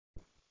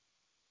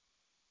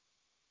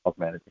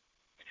manager.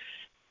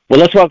 Well,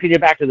 let's welcome you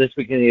back to This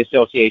Week in the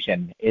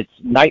Association. It's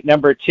night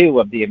number 2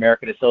 of the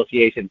American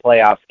Association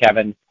playoffs,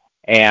 Kevin,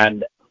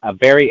 and a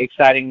very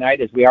exciting night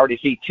as we already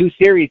see 2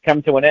 series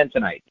come to an end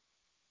tonight.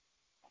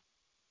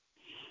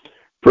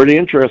 Pretty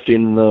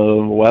interesting. The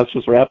West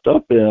was wrapped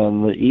up,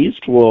 and the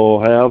East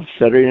will have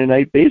Saturday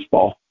night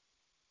baseball.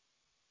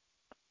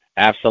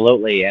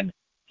 Absolutely. And,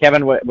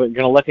 Kevin, we're going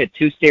to look at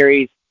 2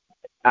 series.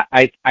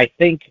 I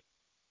think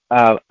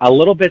a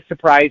little bit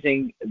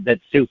surprising that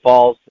Sioux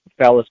Falls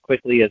fell as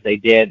quickly as they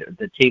did,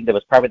 the team that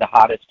was probably the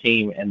hottest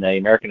team in the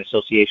American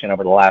Association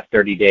over the last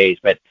 30 days.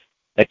 But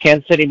the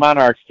Kansas City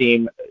Monarchs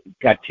team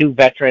got 2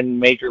 veteran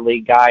major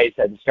league guys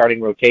in starting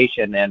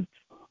rotation, and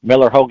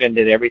Miller Hogan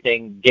did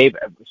everything, gave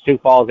Sioux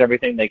Falls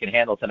everything they could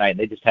handle tonight.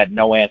 They just had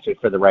no answer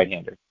for the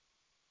right-hander.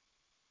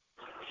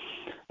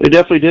 They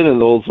definitely did,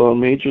 and those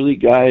major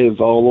league guys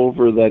all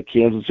over that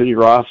Kansas City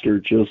roster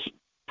just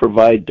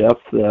provide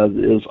depth that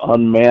is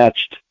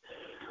unmatched.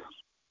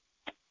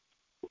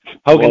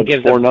 Hogan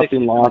gives up 6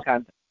 loss.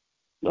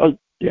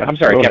 Yeah, I'm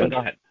sorry, Kevin. Go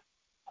ahead.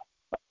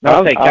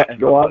 No,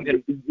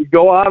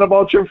 go on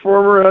about your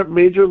former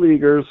major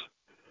leaguers.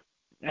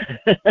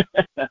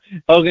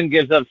 Hogan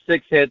gives up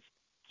 6 hits,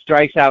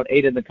 strikes out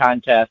 8 in the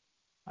contest.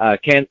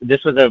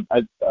 This was a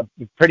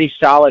pretty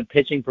solid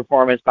pitching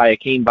performance by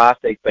Akeem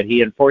Bostic, but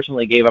he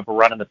unfortunately gave up a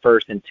run in the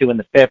first and 2 in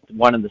the 5th,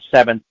 1 in the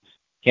 7th.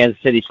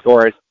 Kansas City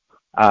scores.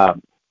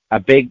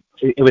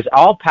 It was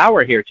all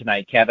power here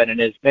tonight, Kevin, and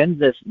it's been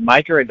this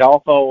Micah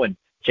Adolfo and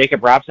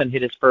Jacob Robson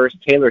hit his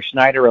first. Taylor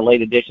Schneider, a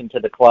late addition to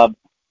the club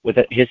with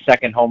his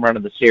second home run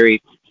of the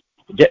series.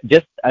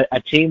 Just a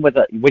team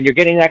when you're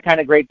getting that kind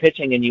of great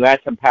pitching and you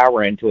add some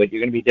power into it, you're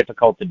going to be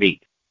difficult to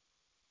beat.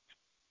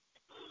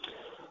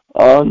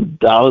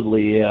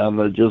 Undoubtedly, and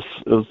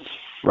it's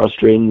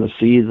frustrating to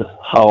see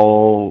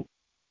how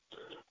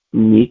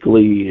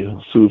meekly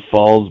Sioux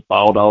Falls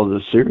bowed out of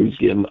the series,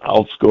 getting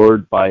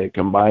outscored by a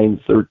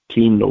combined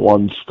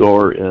 13-1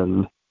 score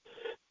in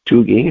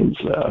 2 games.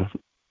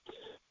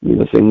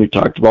 The thing we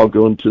talked about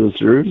going to the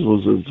series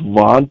was this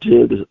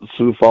vaunted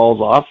Sioux Falls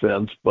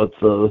offense, but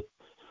the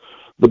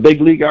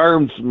big league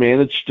arms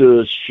managed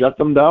to shut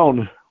them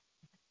down.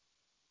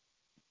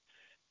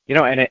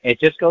 And it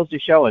just goes to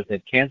show us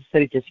that Kansas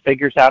City just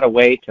figures out a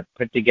way to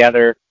put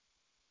together,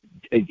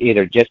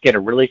 either just get a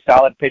really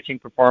solid pitching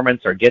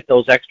performance or get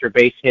those extra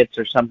base hits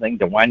or something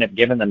to wind up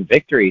giving them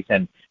victories.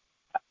 And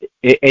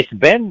it's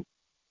been,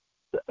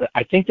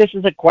 I think this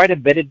is quite a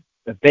bit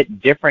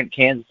different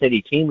Kansas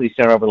City team we've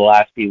seen over the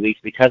last few weeks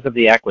because of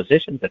the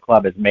acquisitions the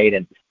club has made.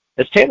 And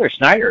this Taylor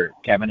Schneider,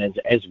 Kevin,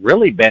 has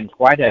really been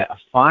quite a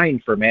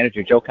find for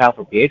manager Joe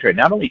Calfapietra.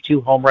 Not only 2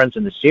 home runs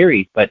in the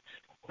series, but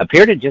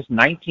appeared in just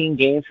 19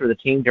 games for the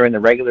team during the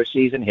regular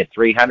season, hit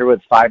 300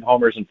 with 5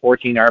 homers and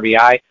 14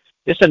 RBI.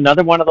 Just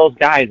another one of those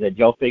guys that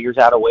Joe figures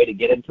out a way to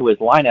get into his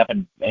lineup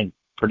and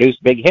produce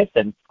big hits,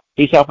 and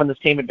he's helping this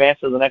team advance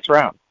to the next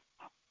round.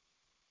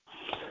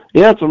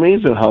 Yeah, it's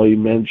amazing how he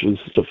manages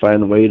to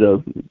find a way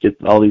to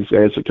get all these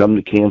guys to come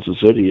to Kansas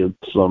City.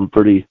 It's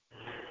pretty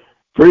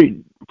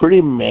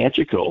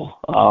magical.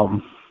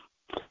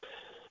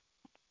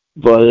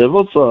 But it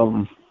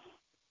was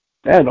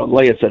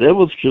like I said, it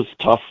was just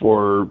tough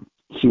for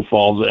Sioux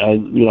Falls. I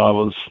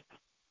was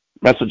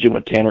messaging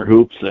with Tanner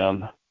Hoops,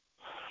 and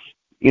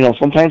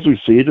sometimes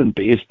we see it in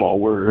baseball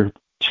where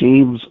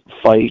teams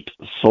fight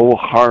so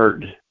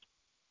hard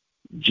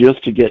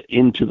just to get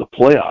into the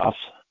playoffs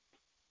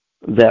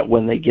that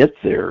when they get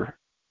there,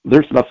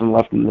 there's nothing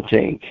left in the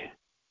tank.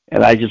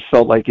 And I just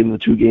felt like in the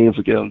 2 games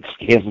against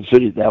Kansas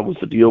City, that was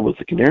the deal with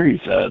the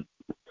Canaries. That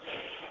it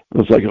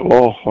was like,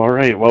 oh, all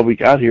right, well, we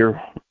got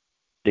here.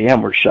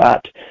 Damn, we're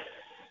shot.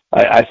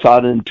 I saw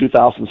it in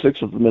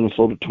 2006 with the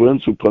Minnesota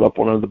Twins, who put up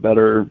one of the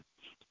better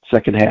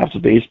second halves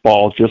of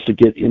baseball just to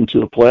get into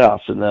the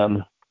playoffs, and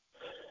then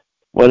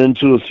went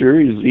into a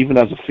series even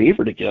as a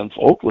favorite against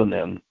Oakland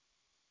and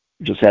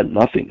just had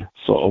nothing.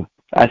 So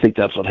I think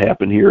that's what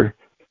happened here.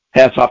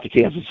 Hats off to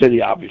Kansas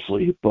City,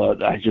 obviously,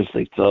 but I just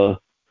think the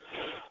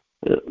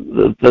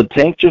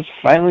tank just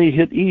finally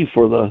hit E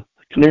for the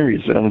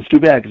Canaries, and it's too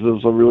bad because it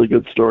was a really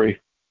good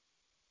story.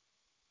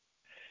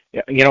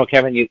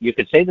 Kevin, you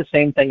could say the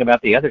same thing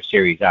about the other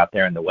series out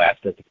there in the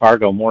West, that the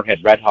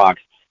Fargo-Moorhead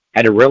Redhawks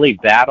had to really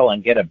battle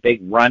and get a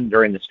big run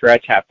during the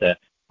stretch, have to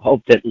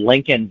hope that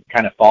Lincoln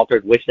kind of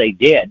faltered, which they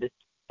did,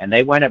 and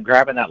they wound up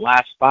grabbing that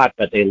last spot,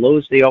 but they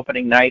lose the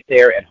opening night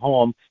there at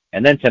home.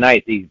 And then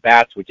tonight, these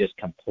bats were just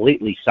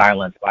completely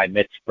silenced by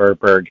Mitch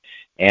Berberg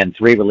and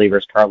 3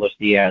 relievers, Carlos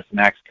Diaz,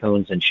 Max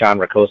Coons, and Sean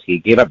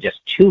Rakowski. Gave up just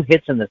 2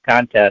 hits in this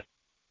contest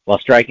while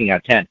striking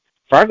out 10.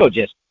 Fargo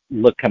just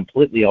looked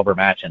completely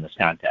overmatched in this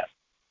contest.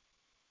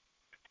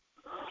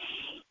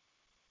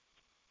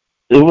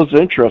 It was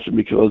interesting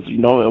because,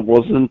 it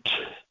wasn't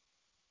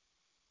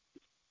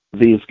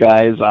these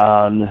guys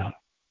on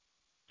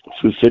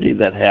Sioux City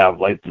that have,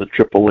 like, the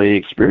AAA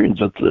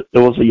experience. It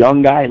was a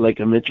young guy like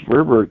a Mitch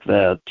Verberg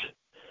that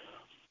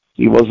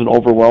he wasn't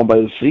overwhelmed by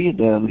the seed,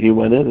 and he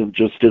went in and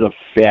just did a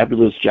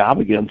fabulous job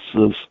against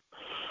this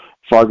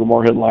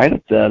Fargo-Moorhead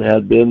lineup that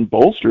had been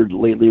bolstered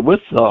lately with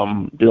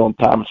Dylan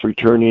Thomas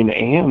returning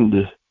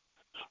and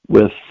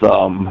with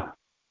John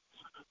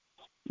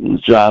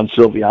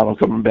Silviano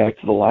coming back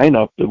to the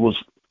lineup. It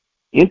was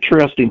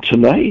interesting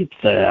tonight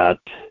that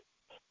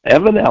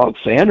Evan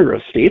Alexander,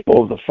 a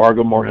staple of the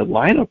Fargo-Moorhead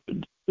lineup,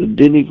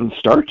 didn't even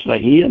start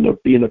tonight. He ended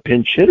up being a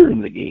pinch hitter in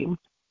the game.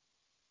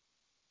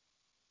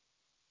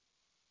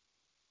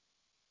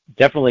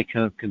 Definitely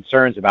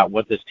concerns about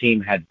what this team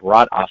had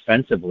brought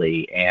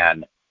offensively,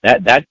 and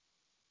that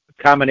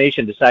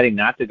combination deciding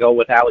not to go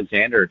with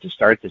Alexander to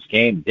start this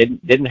game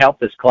didn't help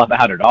this club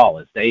out at all,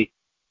 as they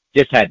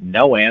just had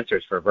no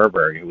answers for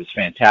Verberg. It was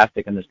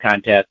fantastic in this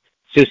contest.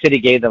 Sioux City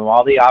gave them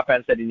all the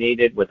offense that he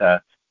needed with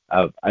a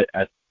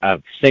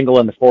single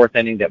in the fourth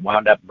inning that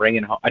wound up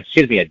bringing home,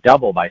 a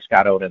double by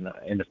Scott Oda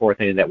in the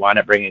fourth inning that wound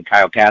up bringing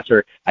Kyle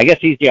Kasser. I guess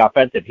he's the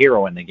offensive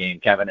hero in the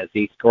game, Kevin, as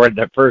he scored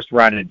the first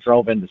run and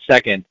drove in the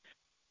second.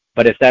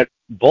 But it's that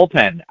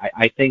bullpen.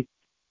 I think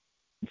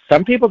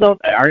some people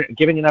aren't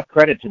giving enough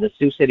credit to the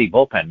Sioux City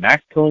bullpen.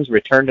 Max Coons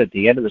returned at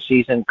the end of the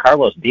season.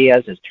 Carlos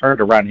Diaz has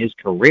turned around his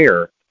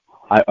career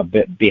a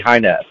bit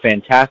behind a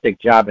fantastic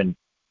job in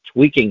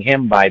tweaking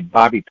him by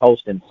Bobby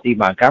Post and Steve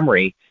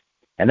Montgomery.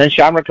 And then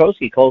Sean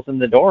Rakowski closing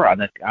the door on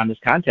this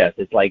contest.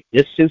 It's like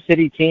this Sioux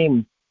City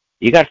team,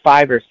 you got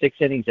 5 or 6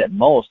 innings at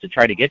most to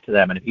try to get to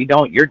them, and if you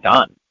don't, you're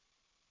done.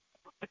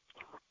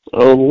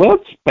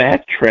 Let's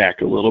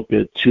backtrack a little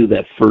bit to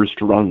that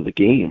first run of the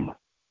game.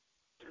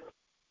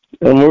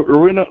 And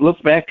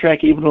let's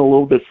backtrack even a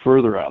little bit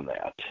further on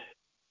that.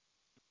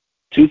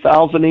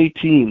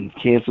 2018,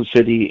 Kansas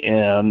City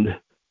and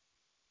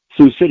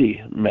Sioux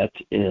City met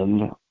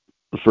in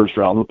the first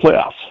round of the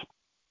playoffs.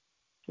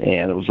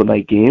 And it was a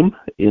night game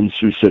in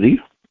Sioux City.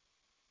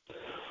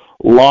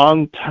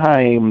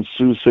 Long-time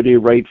Sioux City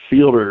right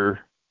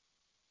fielder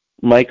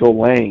Michael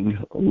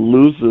Lang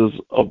loses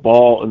a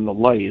ball in the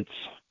lights,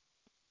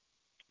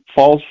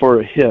 falls for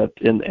a hit,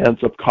 and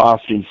ends up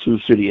costing Sioux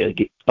City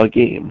a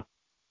game.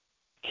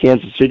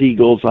 Kansas City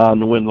goes on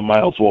to win the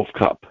Miles Wolf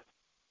Cup.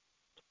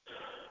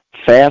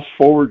 Fast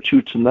forward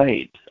to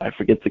tonight. I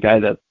forget the guy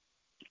that...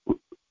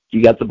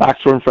 You got the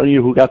box score in front of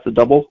you? Who got the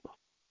double?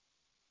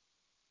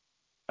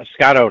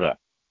 Scott Oda.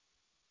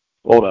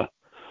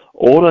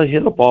 Oda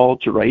hit a ball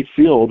to right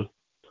field.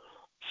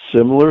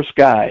 Similar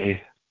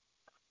sky.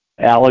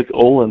 Alec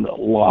Olin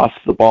lost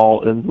the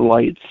ball in the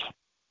lights.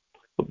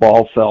 The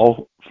ball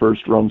fell.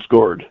 First run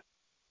scored.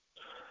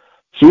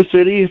 Sioux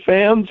City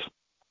fans,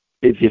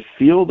 if you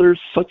feel there's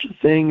such a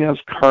thing as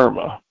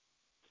karma,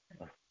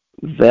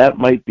 that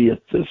might be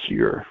it this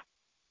year.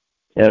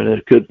 And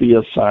it could be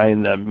a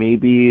sign that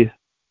maybe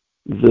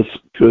this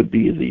could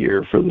be the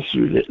year for the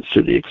Sioux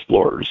City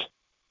Explorers.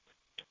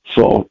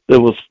 So it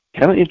was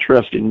kind of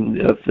interesting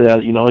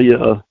that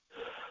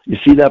you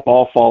see that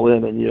ball fall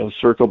in and you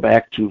circle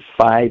back to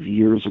 5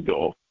 years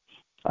ago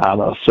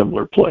on a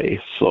similar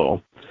play.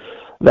 So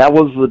that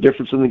was the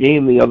difference in the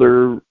game.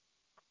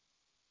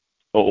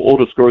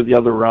 Oda scored the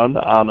other run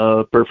on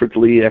a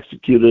perfectly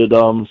executed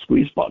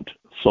squeeze bunt.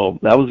 So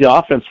that was the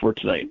offense for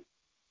tonight.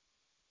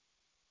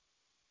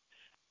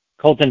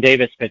 Colton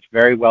Davis pitched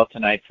very well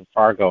tonight for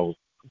Fargo,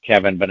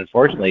 Kevin, but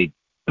unfortunately,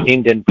 the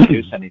team didn't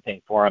produce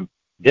anything for him.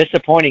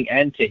 Disappointing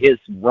end to his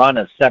run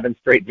of 7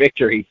 straight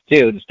victories,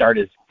 too, to start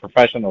his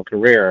professional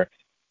career.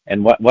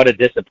 And what a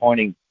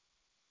disappointing,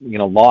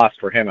 loss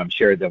for him. I'm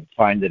sure they'll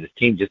find that his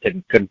team just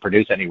couldn't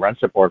produce any run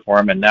support for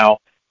him. And now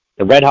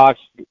the Red Hawks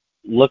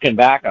looking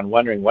back on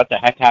wondering what the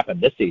heck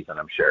happened this season,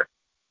 I'm sure.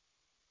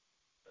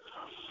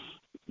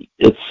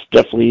 It's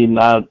definitely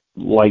not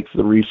like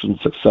the recent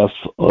success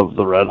of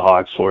the Red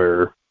Hawks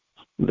where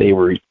they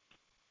were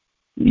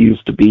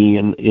used to be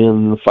in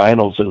the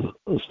finals,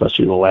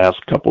 especially the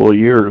last couple of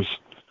years.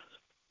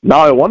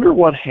 Now I wonder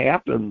what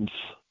happens.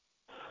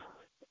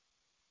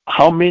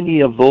 How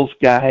many of those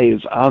guys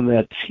on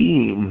that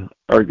team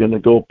are going to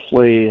go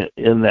play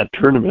in that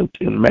tournament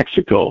in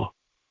Mexico?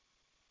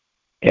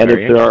 And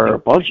if there are a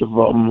bunch of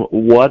them,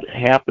 what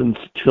happens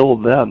till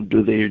then?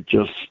 Do they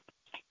just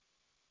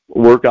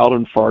work out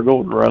in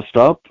Fargo and rest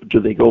up? Do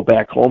they go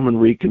back home and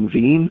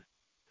reconvene?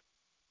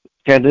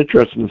 Kind of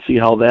interesting to see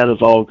how that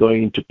is all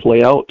going to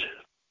play out.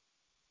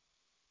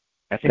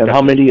 And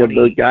how many of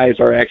the guys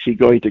are actually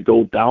going to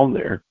go down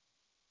there?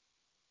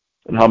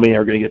 And how many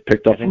are going to get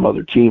picked up from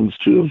other teams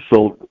to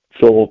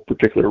fill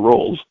particular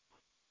roles?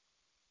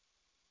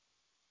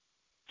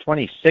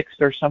 26th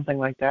or something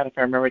like that, if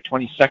I remember,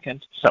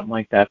 22nd, something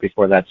like that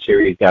before that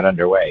series got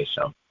underway.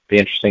 So be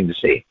interesting to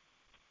see.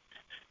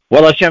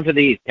 Well, let's jump to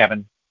the East,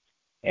 Kevin.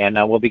 And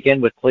we'll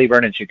begin with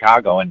Cleburne and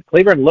Chicago. And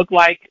Cleburne looked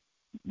like,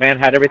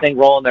 had everything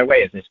rolling their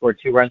way as they scored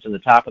 2 runs in the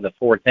top of the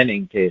 4th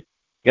inning to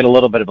get a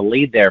little bit of a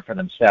lead there for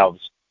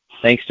themselves,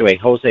 thanks to a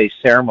Jose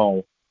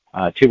Sermo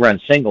 2-run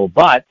single.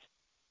 But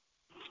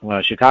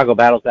Chicago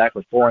battles back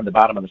with 4 in the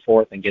bottom of the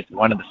 4th and gets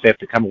 1 in the 5th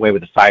to come away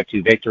with a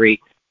 5-2 victory.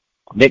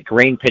 Nick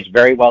Green pitched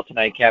very well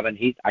tonight, Kevin.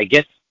 I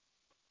guess,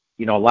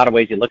 a lot of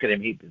ways you look at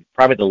him, he's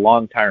probably the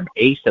long-term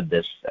ace of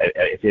this,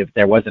 if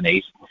there was an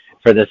ace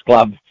for this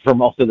club for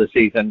most of the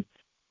season.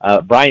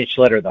 Brian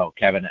Schlitter, though,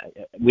 Kevin,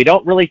 we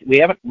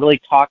haven't really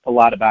talked a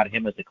lot about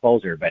him as a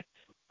closer, but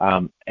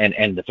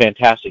and the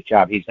fantastic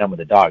job he's done with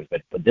the Dogs.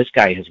 But this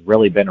guy has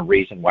really been a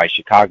reason why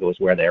Chicago is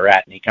where they're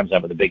at, and he comes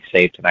up with a big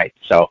save tonight.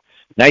 So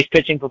nice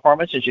pitching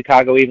performance, and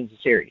Chicago evens the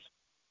series.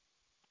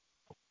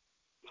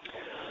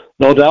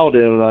 No doubt,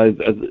 and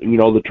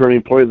the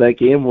turning point of that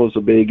game was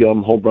a big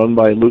home run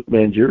by Luke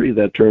Mangieri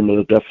that turned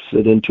the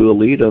deficit into a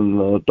lead, and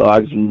the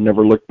Dogs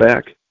never looked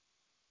back.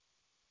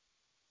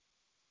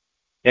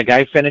 Yeah,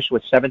 guy finished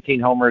with 17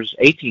 homers,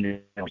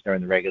 18 homers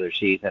during the regular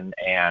season,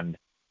 and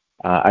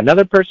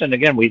another person.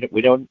 Again, we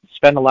don't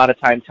spend a lot of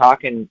time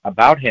talking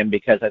about him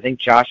because I think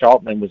Josh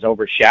Altman was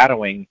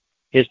overshadowing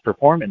his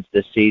performance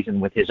this season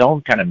with his own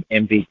kind of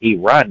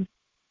MVP run.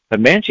 But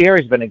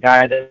Mangieri's been a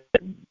guy that,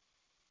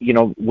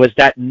 was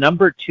that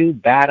number 2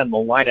 bat in the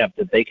lineup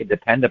that they could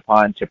depend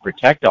upon to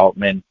protect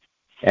Altman.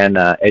 And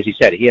as you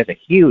said, he has a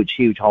huge,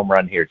 huge home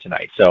run here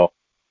tonight. So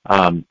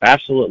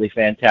absolutely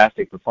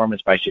fantastic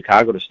performance by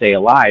Chicago to stay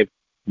alive.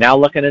 Now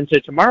looking into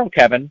tomorrow,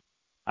 Kevin,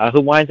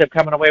 who winds up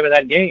coming away with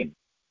that game?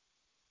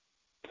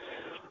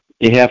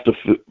 You have to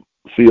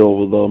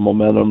feel the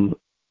momentum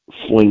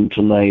swing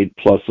tonight,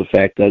 plus the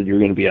fact that you're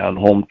going to be on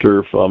home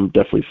turf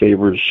definitely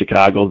favors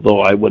Chicago,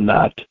 though I would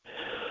not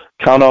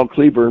count out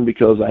Cleburne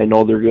because I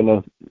know they're going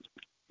to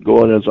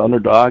go in as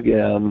underdog,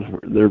 and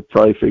they're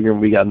probably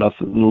figuring we got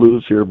nothing to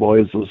lose here,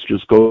 boys. Let's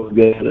just go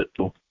get it.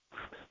 So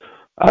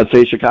I'd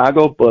say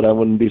Chicago, but I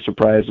wouldn't be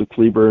surprised if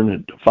Cleburne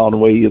had found a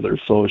way either.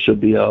 So it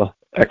should be a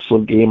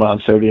excellent game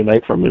on Saturday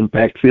night from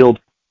Impact Field.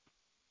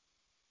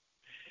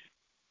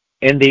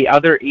 In the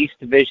other East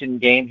Division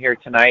game here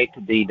tonight,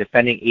 the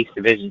defending East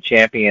Division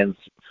champions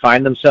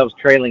find themselves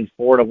trailing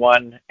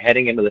 4-1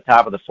 heading into the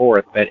top of the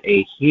 4th, but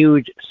a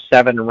huge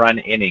 7-run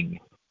inning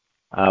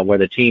where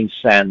the team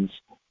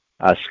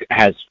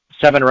has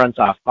 7 runs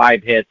off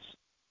 5 hits,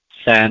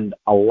 send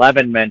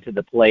 11 men to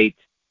the plate.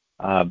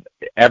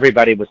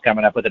 Everybody was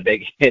coming up with a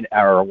big hit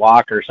or a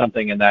walk or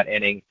something in that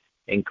inning,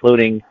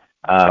 including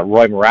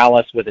Roy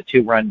Morales with a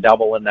 2-run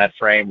double in that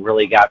frame,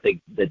 really got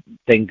the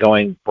thing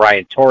going.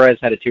 Brian Torres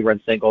had a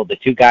 2-run single. The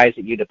 2 guys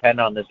that you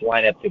depend on this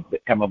lineup to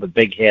come up with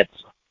big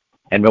hits.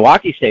 And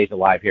Milwaukee stays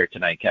alive here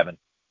tonight, Kevin.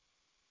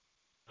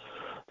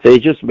 They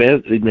just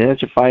managed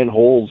to find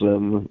holes,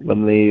 and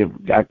when they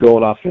got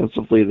going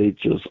offensively, they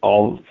just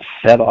all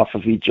fed off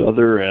of each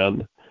other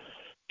and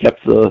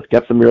kept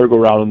the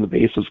merry-go-round and the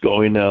bases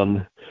going,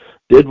 and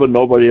did what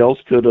nobody else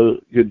could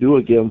do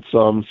against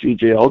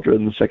C.J. Eldred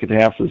in the second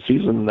half of the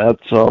season.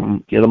 That's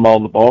get them all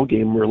in the ball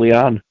game early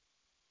on.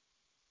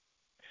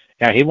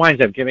 Yeah, he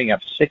winds up giving up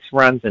 6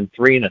 runs in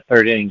 3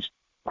 1/3 innings.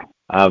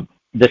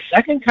 The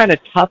second kind of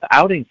tough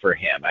outing for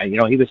him.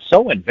 He was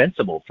so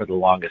invincible for the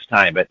longest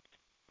time, but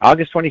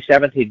August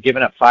 27th, he'd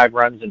given up 5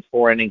 runs in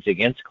 4 innings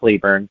against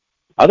Cleburne.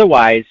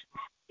 Otherwise,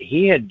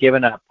 he had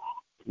given up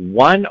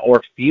 1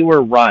 or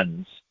fewer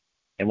runs,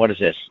 and what is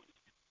this?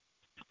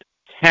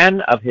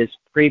 10 of his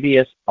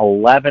previous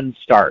 11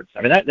 starts.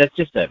 I mean, that's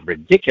just a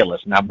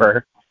ridiculous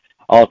number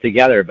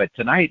altogether, but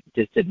tonight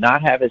just did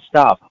not have his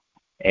stuff.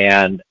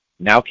 And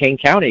now Kane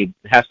County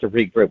has to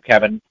regroup,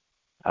 Kevin.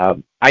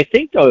 I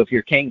think, though, if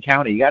you're Kane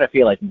County, you got to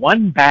feel like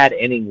one bad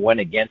inning went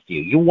against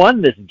you. You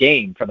won this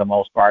game for the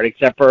most part,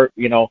 except for,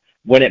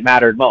 when it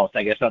mattered most,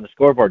 I guess, on the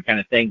scoreboard kind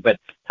of thing. But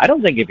I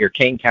don't think if you're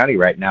Kane County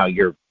right now,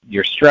 you're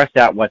stressed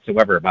out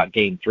whatsoever about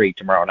Game 3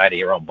 tomorrow night at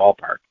your own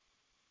ballpark.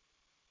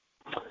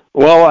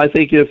 Well, I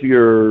think if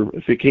you're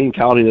King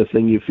County, the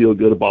thing you feel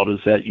good about is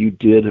that you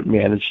did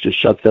manage to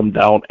shut them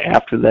down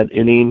after that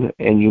inning,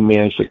 and you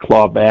managed to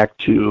claw back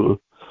to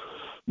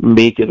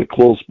make it a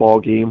close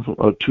ball game,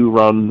 a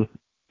 2-run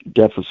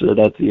deficit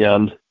at the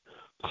end.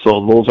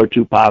 So those are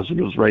 2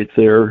 positives right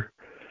there.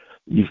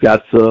 You've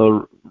got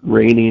the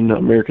reigning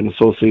American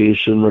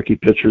Association Rookie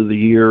Pitcher of the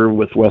Year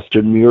with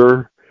Weston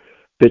Muir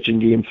pitching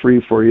Game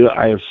 3 for you.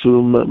 I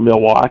assume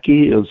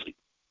Milwaukee is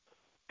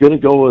going to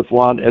go with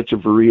Juan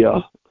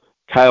Echeverria.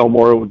 Kyle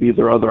Moore would be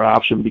their other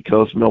option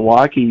because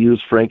Milwaukee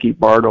used Frankie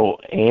Bardo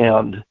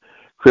and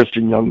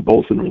Christian Young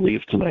both in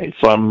relief tonight.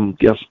 So I'm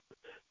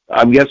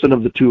guessing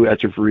of the 2,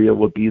 Echeverria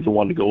would be the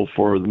one to go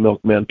for the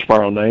Milkmen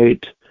tomorrow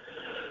night.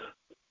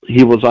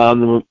 He was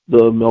on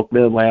the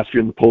Milkmen last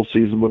year in the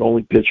postseason, but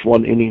only pitched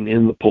 1 inning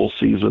in the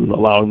postseason,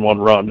 allowing 1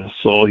 run.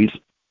 So he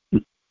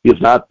has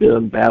not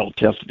been battle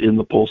tested in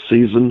the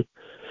postseason.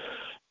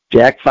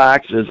 Jack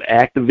Fox is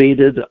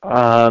activated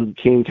on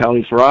Kane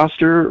County's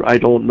roster. I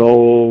don't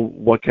know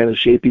what kind of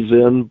shape he's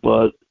in,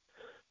 but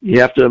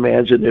you have to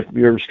imagine if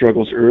Muir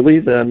struggles early,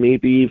 then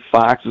maybe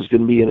Fox is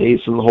going to be an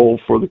ace in the hole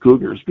for the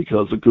Cougars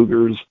because the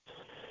Cougars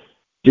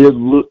did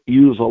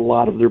use a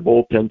lot of their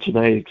bullpen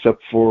tonight,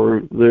 except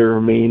for their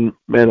main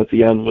men at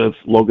the end with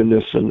Logan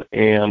Nissen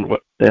and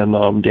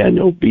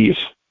Daniel Beef.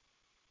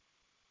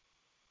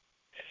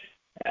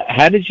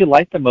 How did you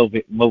like the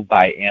move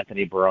by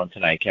Anthony Barone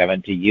tonight,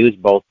 Kevin, to use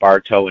both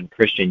Bartow and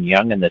Christian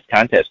Young in this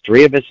contest?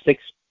 3 of his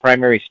 6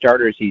 primary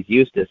starters he's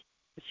used this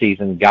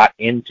season got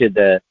into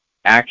the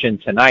action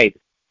tonight.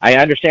 I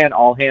understand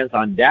all hands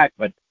on deck,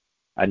 but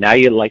Now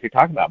you like you're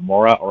talking about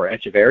Mora or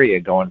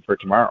Echeverria going for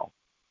tomorrow.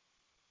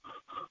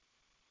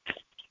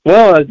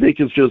 Well, I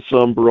think it's just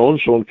Barone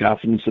showing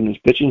confidence in his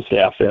pitching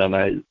staff,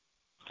 and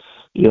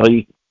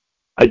you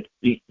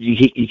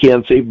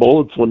can't save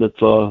bullets when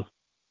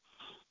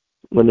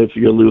if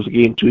you lose a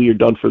game 2, you're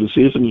done for the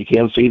season. You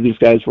can't save these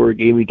guys for a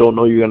game you don't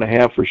know you're going to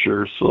have for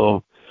sure.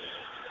 So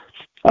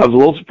I was a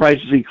little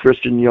surprised to see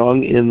Christian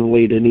Young in the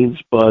late innings,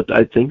 but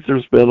I think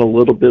there's been a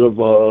little bit of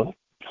a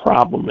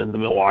problem in the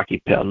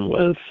Milwaukee pen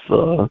with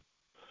the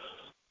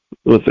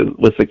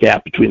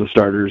gap between the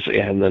starters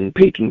and then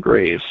Peyton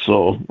Gray.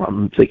 So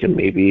I'm thinking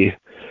maybe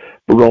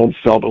Barone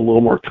felt a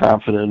little more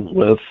confident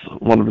with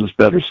one of his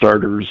better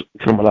starters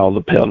coming out of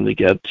the pen to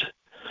get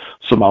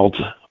some out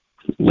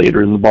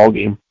later in the ball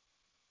game.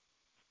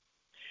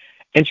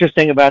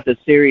 Interesting about the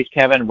series,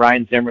 Kevin,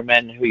 Ryan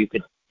Zimmerman, who you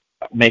could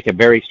make a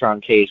very strong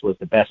case was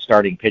the best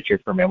starting pitcher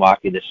for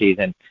Milwaukee this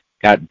season,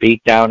 got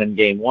beat down in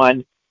game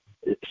 1.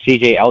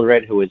 C.J.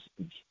 Eldred, who was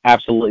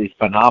absolutely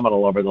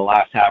phenomenal over the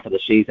last half of the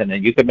season,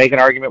 and you could make an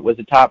argument was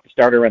the top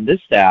starter on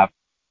this staff,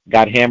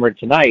 got hammered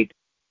tonight.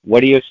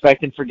 What are you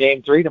expecting for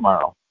game 3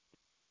 tomorrow?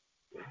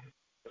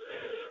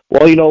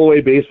 Well, the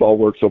way baseball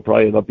works, it'll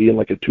probably end up being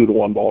like a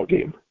 2-1 ball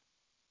game.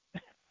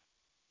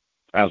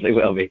 Probably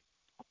will be.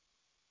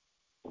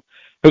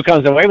 Who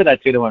comes away with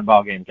that 2-1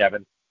 ball game,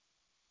 Kevin?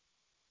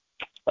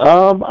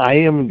 I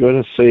am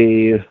going to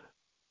say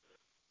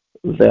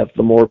that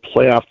the more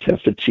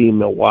playoff-tested team,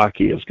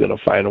 Milwaukee, is going to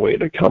find a way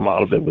to come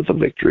out of it with a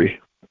victory.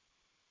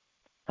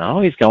 Oh,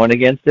 he's going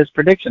against his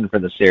prediction for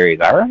the series.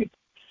 All right.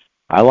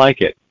 I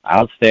like it.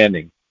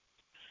 Outstanding.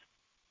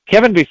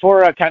 Kevin,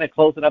 before kind of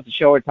closing up the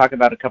show, we're talking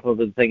about a couple of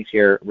other things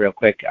here real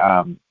quick.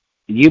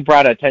 You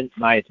brought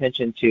my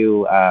attention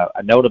to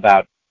a note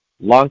about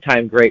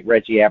longtime great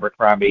Reggie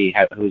Abercrombie,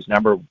 whose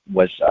number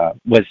was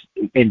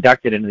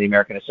inducted into the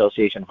American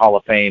Association Hall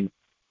of Fame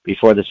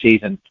before the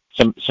season.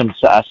 Some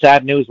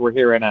sad news we're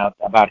hearing out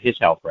about his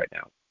health right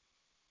now.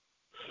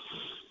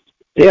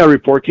 Yeah, a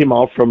report came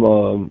out from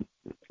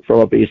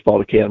a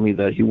baseball academy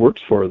that he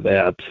works for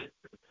that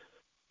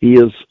he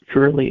is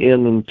currently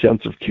in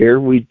intensive care.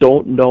 We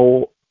don't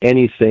know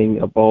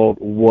anything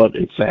about what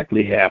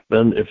exactly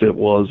happened, if it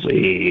was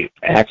a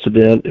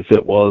accident, if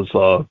it was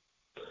a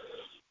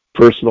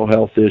personal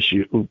health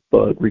issue,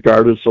 but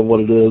regardless of what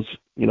it is,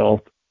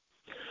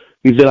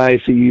 he's in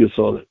ICU,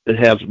 so it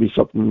has to be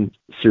something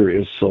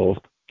serious. So,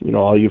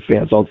 all you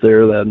fans out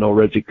there that know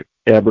Reggie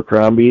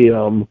Abercrombie,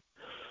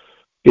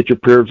 get your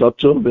prayers up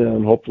to him,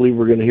 and hopefully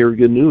we're going to hear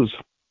good news.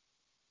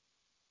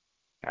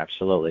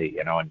 Absolutely.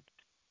 And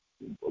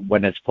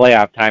when it's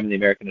playoff time in the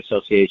American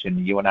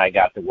Association, you and I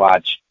got to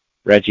watch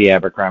Reggie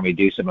Abercrombie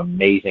do some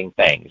amazing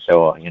things.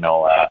 So,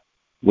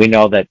 we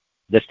know that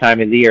this time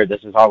of the year,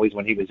 this is always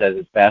when he was at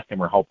his best, and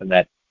we're hoping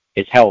that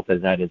his health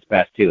is at his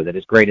best too, that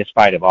his greatest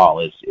fight of all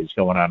is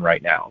going on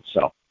right now.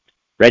 So,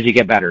 Reggie,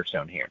 get better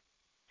soon here.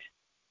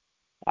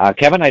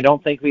 Kevin, I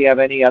don't think we have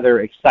any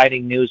other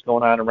exciting news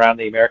going on around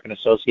the American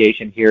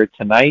Association here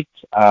tonight.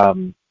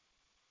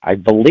 I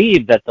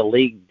believe that the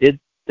league did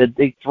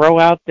they throw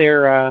out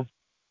their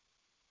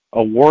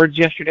awards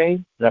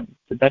yesterday? Did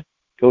that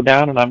go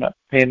down and I'm not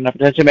paying enough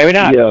attention? Maybe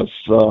not. Yes.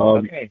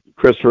 Okay.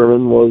 Chris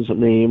Herman was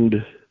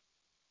named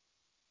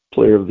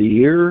Player of the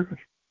Year.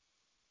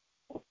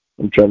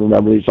 I'm trying to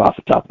remember these off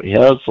the top of my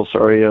head, so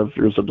sorry if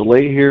there's a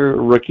delay here.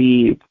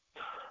 Rookie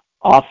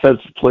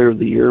Offensive Player of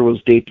the Year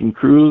was Dyson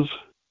Cruz.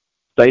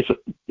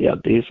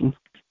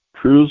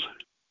 Cruz.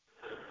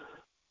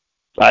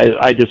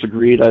 I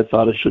disagreed. I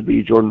thought it should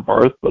be Jordan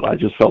Barth, but I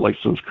just felt like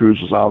since Cruz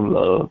was on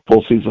the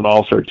postseason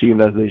All-Star team,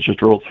 that they should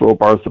throw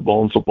Barth the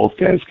bone so both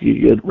guys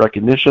could get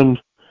recognition.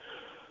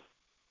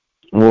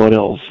 What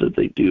else did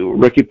they do?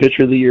 Rookie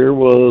Pitcher of the Year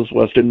was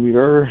Weston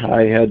Muir.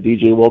 I had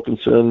DJ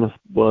Wilkinson,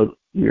 but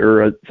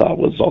Muir I thought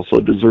was also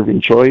a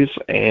deserving choice.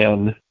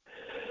 And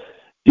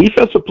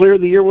Defensive Player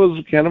of the Year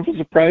was kind of a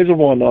surprising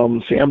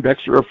one. Sam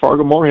Dexter of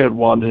Fargo-Moorhead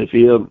won. If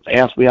he had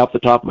asked me off the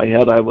top of my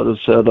head, I would have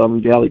said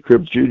Gally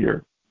Cribbs Jr.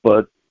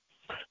 But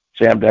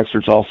Sam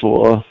Dexter's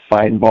also a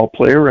fine ball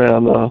player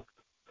and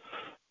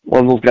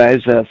one of those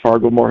guys that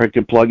Fargo-Moorhead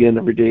can plug in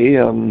every day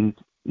and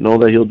know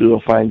that he'll do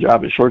a fine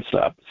job at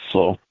shortstop.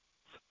 So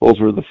those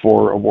were the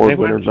 4 award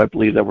winners, I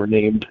believe, that were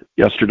named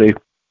yesterday.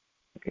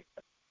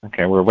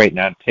 Okay, we're waiting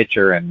on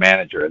Pitcher and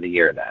Manager of the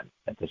Year then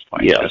at this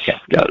point. Yes, okay.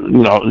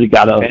 You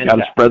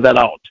gotta spread that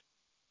out.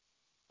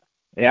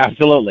 Yeah,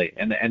 absolutely,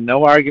 and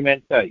no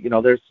argument.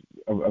 There's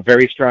a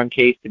very strong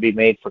case to be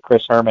made for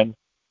Chris Herman.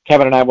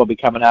 Kevin and I will be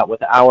coming out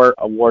with our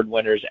award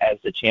winners as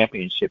the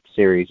championship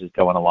series is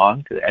going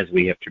along, as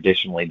we have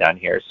traditionally done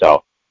here.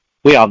 So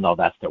we all know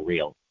that's the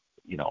real,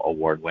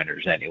 award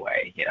winners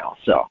anyway.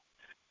 So.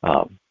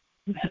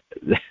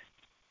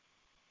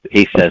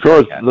 He says, of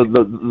course,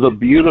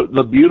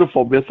 the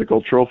beautiful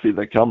mythical trophy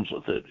that comes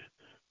with it.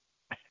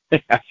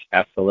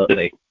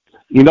 Absolutely.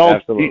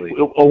 Absolutely.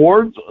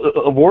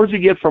 Awards you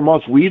get from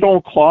us, we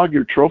don't clog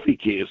your trophy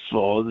case,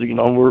 so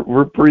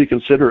we're pretty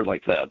considerate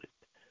like that.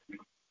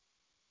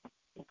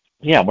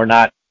 Yeah, we're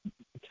not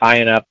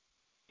tying up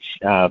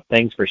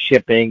things for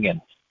shipping,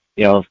 and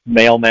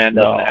mailman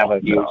doesn't have a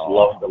huge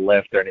load to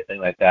lift or anything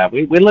like that.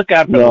 We look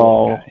out for the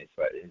little guys.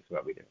 Is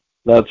what we do.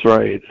 That's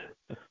right.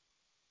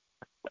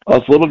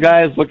 Us little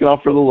guys looking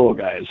out for the little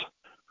guys.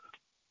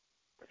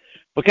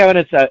 Well,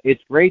 Kevin,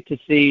 it's great to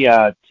see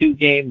 2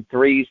 game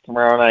threes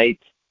tomorrow night,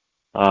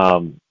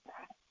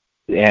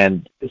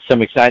 and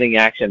some exciting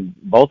action.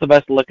 Both of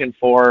us looking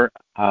for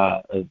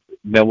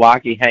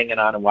Milwaukee hanging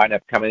on and wind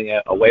up coming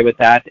away with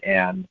that,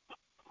 and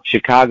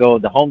Chicago,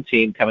 the home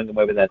team, coming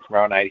away with that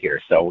tomorrow night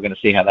here. So we're going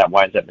to see how that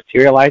winds up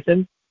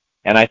materializing,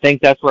 and I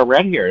think that's where we're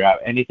at here.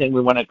 Anything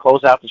we want to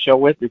close out the show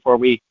with before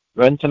we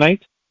run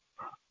tonight?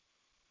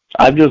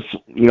 I'm just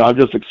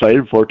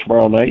excited for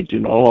tomorrow night.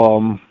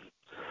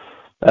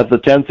 At the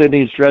 10th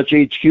inning stretch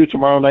HQ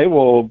tomorrow night,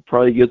 we'll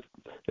probably get.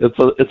 It's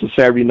a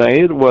Saturday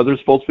night. Weather's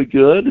supposed to be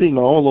good. A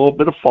little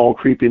bit of fall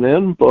creeping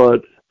in,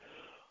 but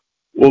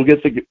we'll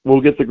get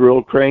the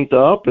grill cranked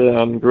up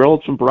and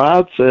grill some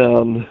brats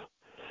and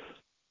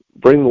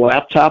bring the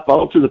laptop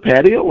out to the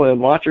patio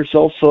and watch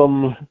ourselves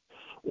some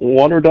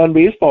one or done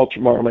baseball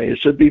tomorrow night. It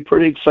should be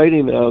pretty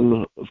exciting,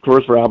 and of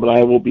course, Rob and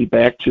I will be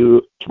back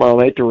tomorrow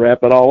night to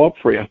wrap it all up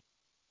for you.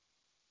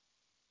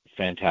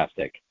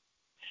 Fantastic.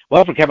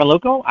 Well, for Kevin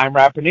Luckow, I'm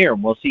Rob Pannier,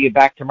 and we'll see you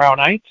back tomorrow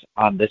night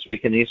on This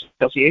Week in the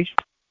Association.